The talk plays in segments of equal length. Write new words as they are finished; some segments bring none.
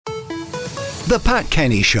The Pat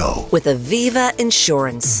Kenny Show with Aviva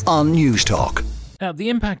Insurance on News Talk. Now, the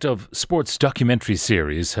impact of sports documentary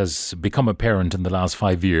series has become apparent in the last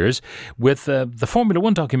 5 years, with the Formula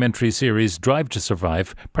One documentary series Drive to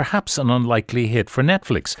Survive perhaps an unlikely hit for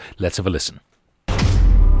Netflix. Let's have a listen.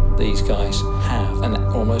 These guys have an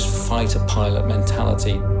almost fighter pilot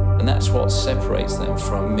mentality, and that's what separates them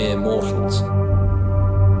from mere mortals.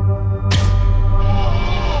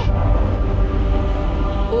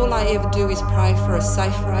 All I ever do is pray for a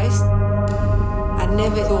safe race. I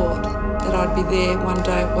never thought that I'd be there one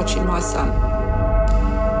day watching my son.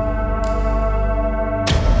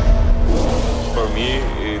 For me,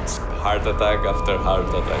 it's heart attack after heart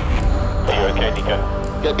attack. Are you okay,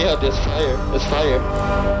 Nico? Get me out, there's fire. There's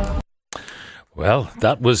fire. Well,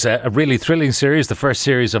 that was a really thrilling series, the first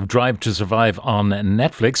series of Drive to Survive on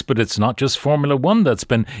Netflix, but it's not just Formula One that's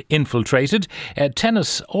been infiltrated.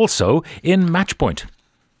 Tennis also in Matchpoint.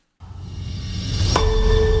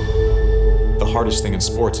 The hardest thing in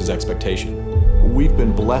sports is expectation. We've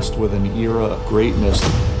been blessed with an era of greatness.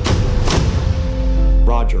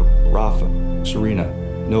 Roger, Rafa, Serena,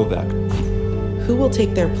 Novak. Who will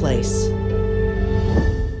take their place?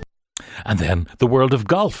 And then the world of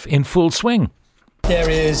golf in full swing. There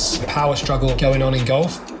is a power struggle going on in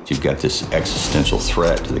golf. You've got this existential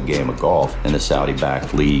threat to the game of golf in the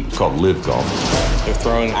Saudi-backed league called Live Golf. They're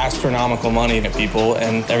throwing astronomical money at people,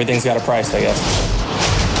 and everything's got a price, I guess.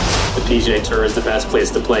 The PGA Tour is the best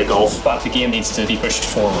place to play golf, but the game needs to be pushed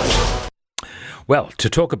forward. Well, to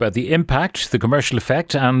talk about the impact, the commercial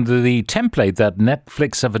effect and the template that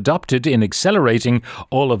Netflix have adopted in accelerating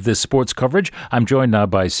all of this sports coverage, I'm joined now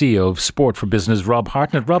by CEO of Sport for Business, Rob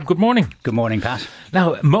Hartnett. Rob, good morning. Good morning, Pat.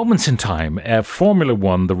 Now, moments in time, Formula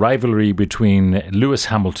One, the rivalry between Lewis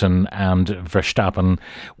Hamilton and Verstappen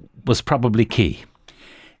was probably key.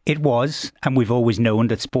 It was, and we've always known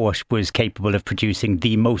that sport was capable of producing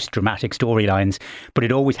the most dramatic storylines, but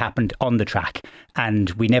it always happened on the track. And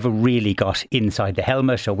we never really got inside the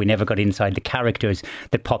helmet, or we never got inside the characters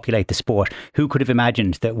that populate the sport. Who could have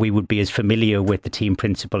imagined that we would be as familiar with the team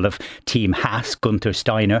principle of Team Haas, Gunther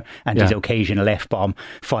Steiner, and his occasional F-bomb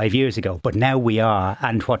 5 years ago? But now we are,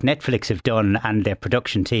 and what Netflix have done and their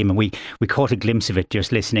production team, and we caught a glimpse of it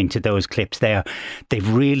just listening to those clips there,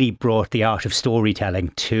 they've really brought the art of storytelling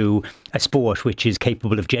to a sport which is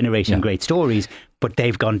capable of generating great stories, but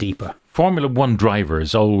they've gone deeper. Formula One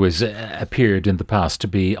drivers always appeared in the past to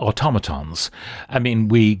be automatons. I mean,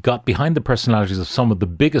 we got behind the personalities of some of the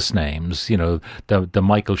biggest names, you know, the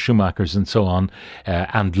Michael Schumachers and so on.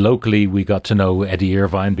 And locally, we got to know Eddie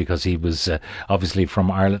Irvine because he was obviously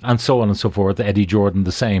from Ireland and so on and so forth. Eddie Jordan,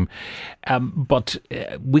 the same. But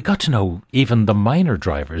we got to know even the minor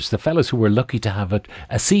drivers, the fellas who were lucky to have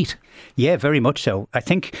a seat. Yeah, very much so. I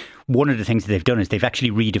think one of the things that they've done is they've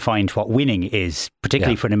actually redefined what winning is,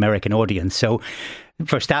 particularly for an American audience. So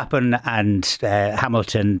Verstappen and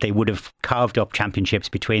Hamilton, they would have carved up championships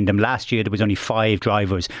between them. Last year, there was only 5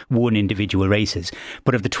 drivers won individual races.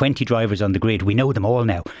 But of the 20 drivers on the grid, we know them all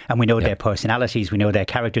now. And we know their personalities, we know their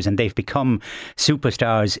characters, and they've become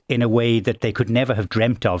superstars in a way that they could never have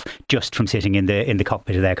dreamt of just from sitting in the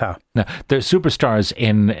cockpit of their car. Now, they're superstars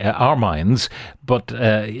in our minds, but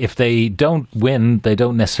if they don't win, they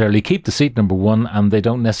don't necessarily keep the seat number one, and they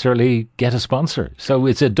don't necessarily get a sponsor. So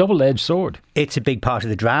it's a double-edged sword. It's a big part of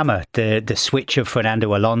the drama. The switch of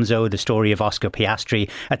Fernando Alonso, the story of Oscar Piastri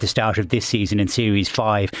at the start of this season in Series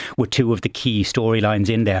 5 were two of the key storylines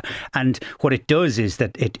in there. And what it does is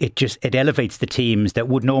that it elevates the teams that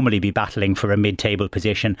would normally be battling for a mid-table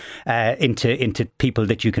position into people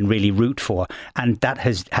that you can really root for. And that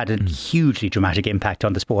has had a hugely dramatic impact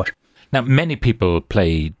on the sport. Now, many people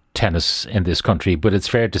play tennis in this country, but it's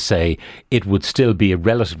fair to say it would still be,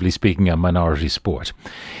 relatively speaking, a minority sport.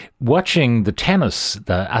 Watching the tennis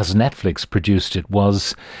as Netflix produced it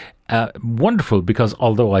was wonderful, because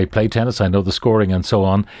although I play tennis, I know the scoring and so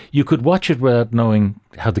on, you could watch it without knowing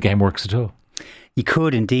how the game works at all. You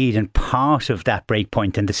could indeed, and part of that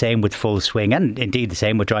breakpoint, and the same with Full Swing, and indeed the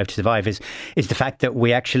same with Drive to Survive, is the fact that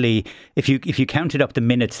we actually, if you counted up the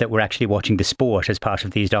minutes that we're actually watching the sport as part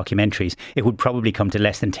of these documentaries, it would probably come to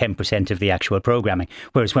less than 10% of the actual programming.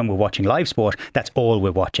 Whereas when we're watching live sport, that's all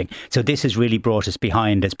we're watching. So this has really brought us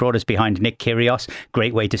behind. It's brought us behind Nick Kyrgios.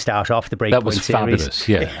 Great way to start off the breakpoint series. That was fabulous,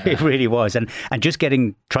 yeah. It really was, and just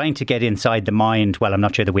trying to get inside the mind. Well, I'm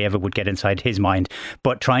not sure that we ever would get inside his mind,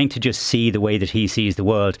 but trying to just see the way that he he sees the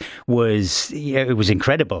world was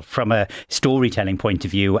incredible from a storytelling point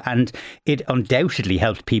of view, and it undoubtedly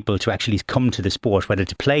helped people to actually come to the sport, whether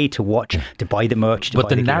to play, to watch, to buy the merch. But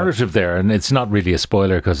the narrative there, and it's not really a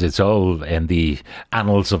spoiler because it's all in the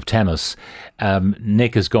annals of tennis.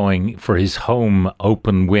 Nick is going for his home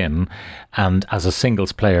Open win, and as a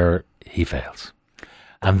singles player, he fails.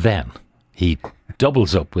 And then he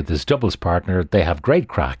doubles up with his doubles partner. They have great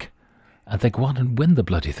crack, and they go on and win the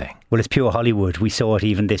bloody thing. Well, it's pure Hollywood. We saw it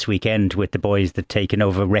even this weekend with the boys that taken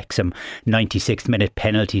over Wrexham. 96th minute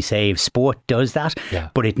penalty save. Sport does that,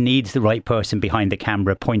 but it needs the right person behind the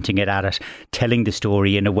camera pointing it at it, telling the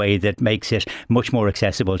story in a way that makes it much more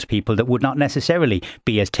accessible to people that would not necessarily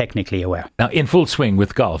be as technically aware. Now, in full swing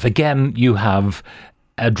with golf, again, you have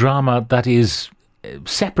a drama that is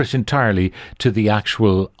separate entirely to the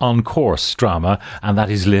actual on-course drama, and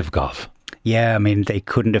that is Live Golf. Yeah, I mean, they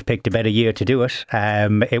couldn't have picked a better year to do it.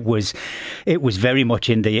 It was very much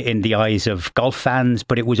in the eyes of golf fans,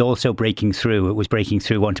 but it was also breaking through. It was breaking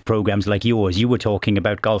through onto programmes like yours. You were talking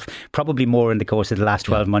about golf probably more in the course of the last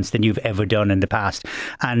 12 months than you've ever done in the past.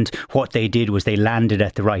 And what they did was they landed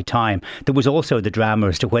at the right time. There was also the drama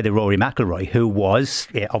as to whether Rory McIlroy, who was,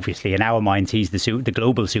 obviously in our minds, he's the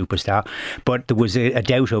global superstar, but there was a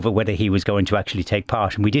doubt over whether he was going to actually take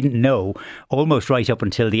part. And we didn't know, almost right up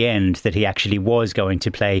until the end, that he actually was going to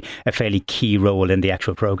play a fairly key role in the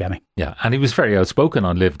actual programming. Yeah, and he was very outspoken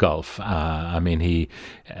on Live Golf. I mean, he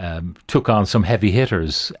took on some heavy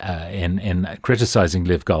hitters in criticising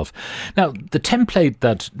Live Golf. Now, the template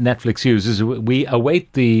that Netflix uses, we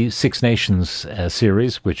await the Six Nations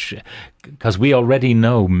series, which, because we already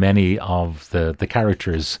know many of the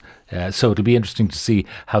characters, so it'll be interesting to see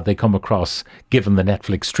how they come across given the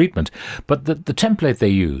Netflix treatment. But the template they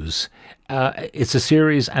use, it's a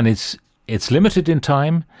series, and it's limited in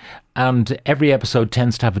time, and every episode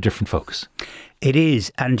tends to have a different focus. It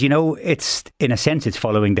is. And, it's in a sense, it's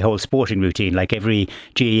following the whole sporting routine. Like every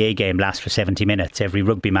GAA game lasts for 70 minutes. Every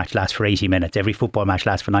rugby match lasts for 80 minutes. Every football match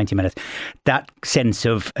lasts for 90 minutes. That sense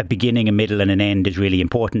of a beginning, a middle and an end is really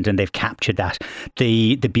important. And they've captured that.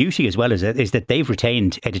 The beauty as well is that they've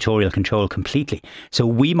retained editorial control completely. So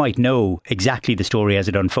we might know exactly the story as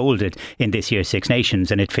it unfolded in this year's Six Nations,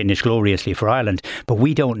 and it finished gloriously for Ireland. But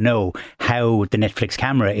we don't know how the Netflix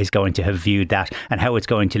camera is going to have viewed that and how it's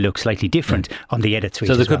going to look slightly different on the edit suite.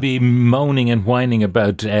 So there could be moaning and whining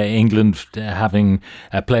about England having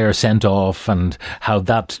a player sent off, and how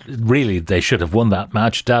that really they should have won that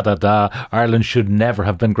match, Ireland should never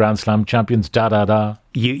have been Grand Slam champions,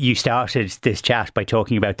 You started this chat by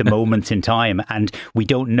talking about the moments in time, and we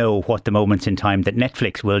don't know what the moments in time that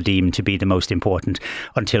Netflix will deem to be the most important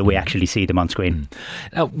until we actually see them on screen.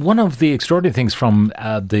 Now, one of the extraordinary things from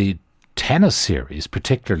the tennis series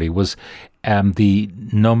particularly was the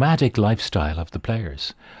nomadic lifestyle of the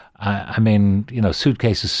players. I mean,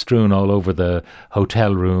 suitcases strewn all over the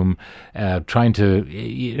hotel room, trying to,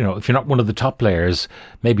 if you're not one of the top players,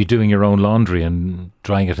 maybe doing your own laundry and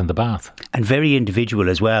drying it in the bath. And very individual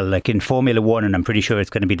as well. Like in Formula One, and I'm pretty sure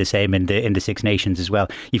it's going to be the same in the Six Nations as well.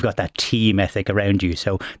 You've got that team ethic around you.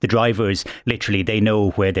 So the drivers, literally, they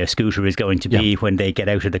know where their scooter is going to be when they get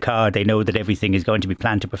out of the car. They know that everything is going to be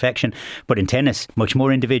planned to perfection. But in tennis, much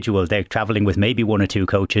more individual. They're travelling with maybe one or two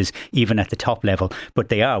coaches, even at the top level.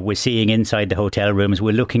 But we're seeing inside the hotel rooms,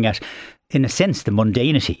 we're looking at, in a sense, the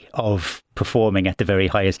mundanity of performing at the very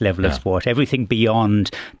highest level of sport. Everything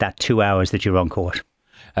beyond that 2 hours that you're on court.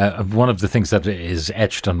 One of the things that is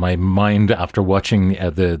etched on my mind after watching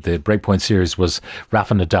the Breakpoint series was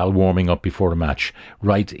Rafa Nadal warming up before a match,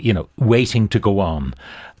 right? Waiting to go on.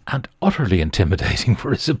 And utterly intimidating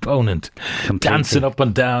for his opponent. Completely. Dancing up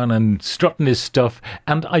and down and strutting his stuff.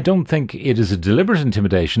 And I don't think it is a deliberate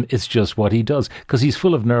intimidation. It's just what he does, because he's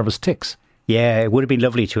full of nervous tics. Yeah, it would have been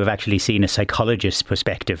lovely to have actually seen a psychologist's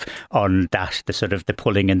perspective on that, the sort of the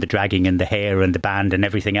pulling and the dragging and the hair and the band and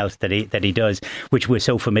everything else that he does, which we're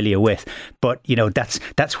so familiar with. But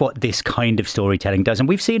that's what this kind of storytelling does, and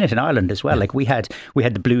we've seen it in Ireland as well. Like we had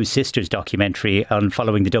the Blues Sisters documentary on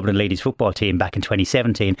following the Dublin ladies football team back in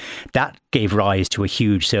 2017. That gave rise to a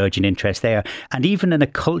huge surge in interest there, and even in a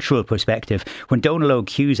cultural perspective, when Donal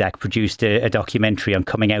O'Cusack produced a documentary on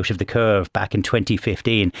coming out of the curve back in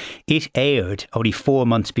 2015, it aired only 4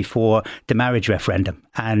 months before the marriage referendum,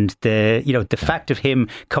 and the fact of him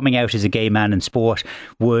coming out as a gay man in sport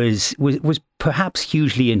was perhaps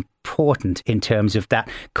hugely important in terms of that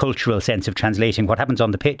cultural sense of translating what happens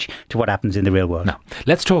on the pitch to what happens in the real world. Now,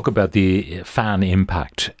 let's talk about the fan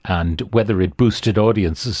impact and whether it boosted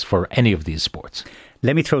audiences for any of these sports.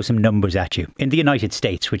 Let me throw some numbers at you. In the United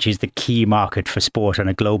States, which is the key market for sport on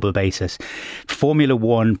a global basis, Formula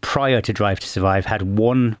One, prior to Drive to Survive, had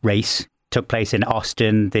one race. Took place in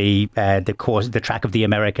Austin, the track of the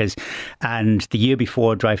Americas, and the year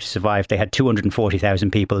before Drive to Survive, they had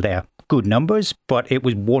 240,000 people there. Good numbers, but it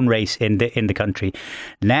was one race in the country.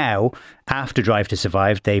 Now, after Drive to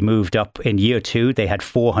Survive, they moved up in year 2. They had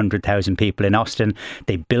 400,000 people in Austin.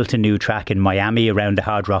 They built a new track in Miami around the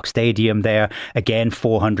Hard Rock Stadium there. Again,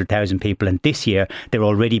 400,000 people. And this year, they're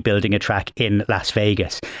already building a track in Las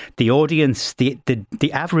Vegas. The audience, the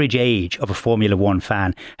average age of a Formula One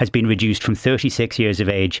fan has been reduced from 36 years of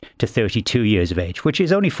age to 32 years of age, which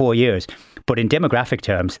is only 4 years. But in demographic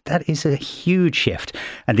terms, that is a huge shift.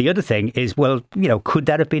 And the other thing is, well, could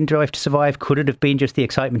that have been Drive to Survive? Could it have been just the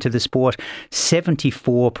excitement of the sport?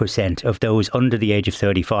 74% of those under the age of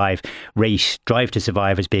 35 rate Drive to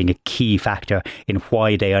Survive as being a key factor in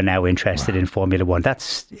why they are now interested in Formula One.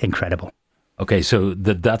 That's incredible. Okay, so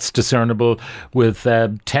that's discernible. With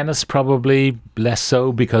tennis, probably less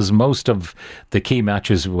so, because most of the key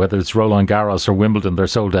matches, whether it's Roland Garros or Wimbledon, they're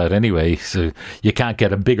sold out anyway. So you can't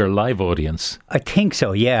get a bigger live audience. I think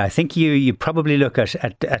so, yeah. I think you probably look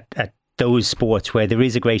at those sports where there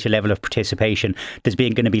is a greater level of participation, there's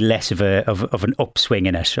going to be less of an upswing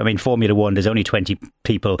in it. I mean, Formula One, there's only 20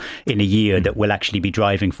 people in a year that will actually be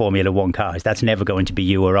driving Formula One cars. That's never going to be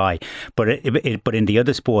you or I. But but in the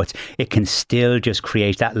other sports, it can still just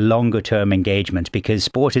create that longer term engagement, because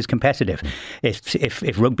sport is competitive.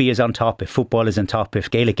 If rugby is on top, if football is on top,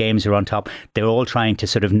 if Gaelic games are on top, they're all trying to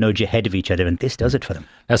sort of nudge ahead of each other, and this does it for them.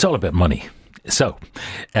 It's all about money. So,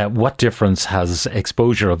 what difference has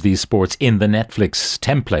exposure of these sports in the Netflix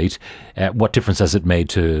template, what difference has it made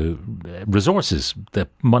to resources, the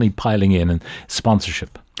money piling in and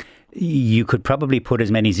sponsorship? You could probably put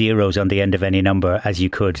as many zeros on the end of any number as you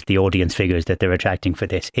could the audience figures that they're attracting for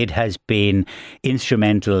this. It has been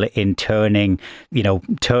instrumental in turning,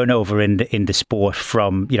 turnover in the sport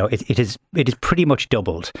from, it is pretty much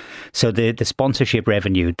doubled. So the sponsorship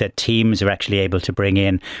revenue that teams are actually able to bring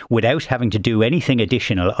in without having to do anything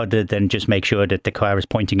additional other than just make sure that the car is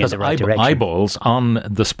pointing in the right direction. Eyeballs on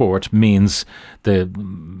the sport means the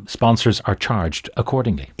sponsors are charged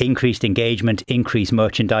accordingly. Increased engagement, increased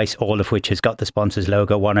merchandise, all of which has got the sponsor's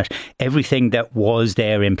logo on it. Everything that was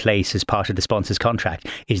there in place as part of the sponsor's contract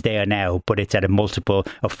is there now, but it's at a multiple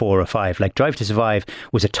of 4 or 5. Like Drive to Survive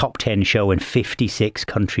was a top 10 show in 56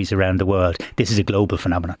 countries around the world. This is a global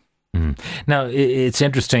phenomenon. Now, it's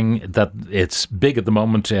interesting that it's big at the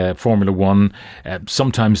moment, Formula One.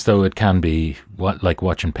 Sometimes, though, it can be like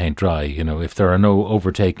watching paint dry. If there are no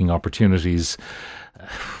overtaking opportunities,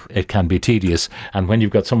 it can be tedious. And when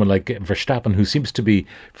you've got someone like Verstappen, who seems to be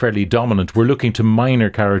fairly dominant, we're looking to minor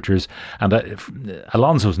characters. And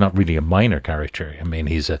Alonso's not really a minor character. I mean,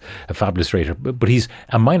 he's a fabulous racer, but he's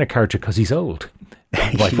a minor character because he's old.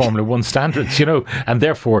 By Formula One standards, and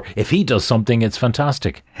therefore, if he does something, it's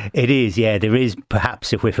fantastic. It is, yeah. There is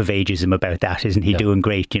perhaps a whiff of ageism about that, isn't he? Doing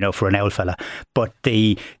great, for an old fella. But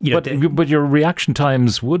but your reaction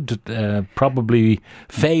times would probably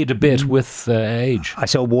fade a bit with age. I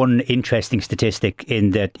saw one interesting statistic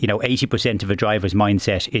in that 80% of a driver's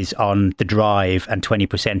mindset is on the drive and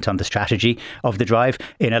 20% on the strategy of the drive.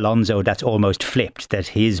 In Alonso, that's almost flipped. That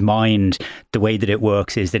his mind, the way that it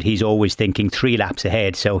works, is that he's always thinking 3 laps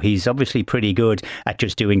ahead, so he's obviously pretty good at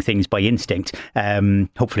just doing things by instinct.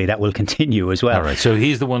 Hopefully that will continue as well. All right, so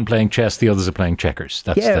he's the one playing chess, the others are playing checkers.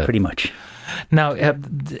 Pretty much. Now,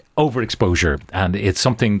 overexposure, and it's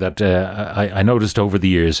something that I noticed over the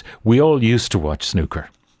years. We all used to watch snooker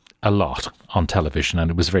a lot on television,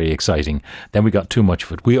 and it was very exciting. Then we got too much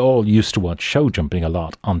of it. We all used to watch show jumping a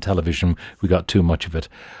lot on television. We got too much of it.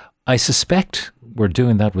 I suspect we're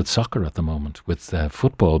doing that with soccer at the moment, with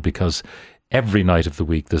football, because every night of the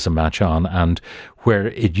week there's a match on, and where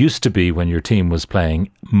it used to be when your team was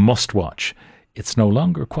playing must watch, it's no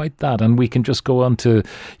longer quite that, and we can just go onto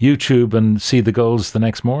YouTube and see the goals the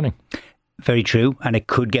next morning. Very true, and it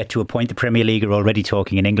could get to a point. The Premier League are already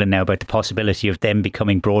talking in England now about the possibility of them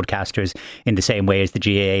becoming broadcasters in the same way as the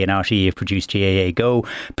GAA and RTE have produced GAA Go,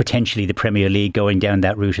 potentially the Premier League going down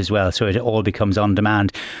that route as well, so it all becomes on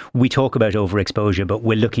demand. We talk about overexposure, but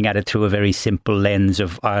we're looking at it through a very simple lens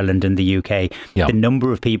of Ireland and the UK. Yeah. The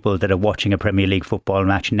number of people that are watching a Premier League football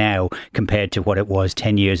match now compared to what it was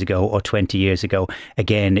 10 years ago or 20 years ago,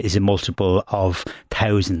 again, is a multiple of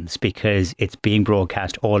thousands, because it's being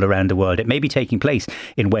broadcast all around the world. It may be taking place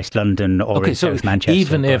in West London or in South Manchester.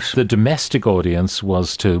 Even if the domestic audience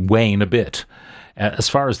was to wane a bit, as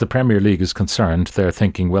far as the Premier League is concerned, they're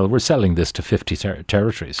thinking, well, we're selling this to 50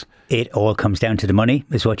 territories. It all comes down to the money,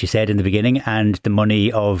 is what you said in the beginning, and the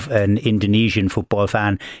money of an Indonesian football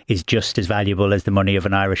fan is just as valuable as the money of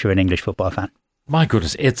an Irish or an English football fan. My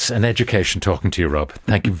goodness, it's an education talking to you, Rob.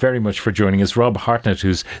 Thank you very much for joining us. Rob Hartnett,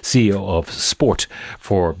 who's CEO of Sport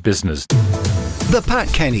for Business. The Pat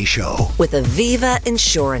Kenny Show with Aviva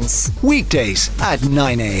Insurance. Weekdays at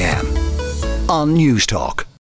 9 a.m. on News Talk.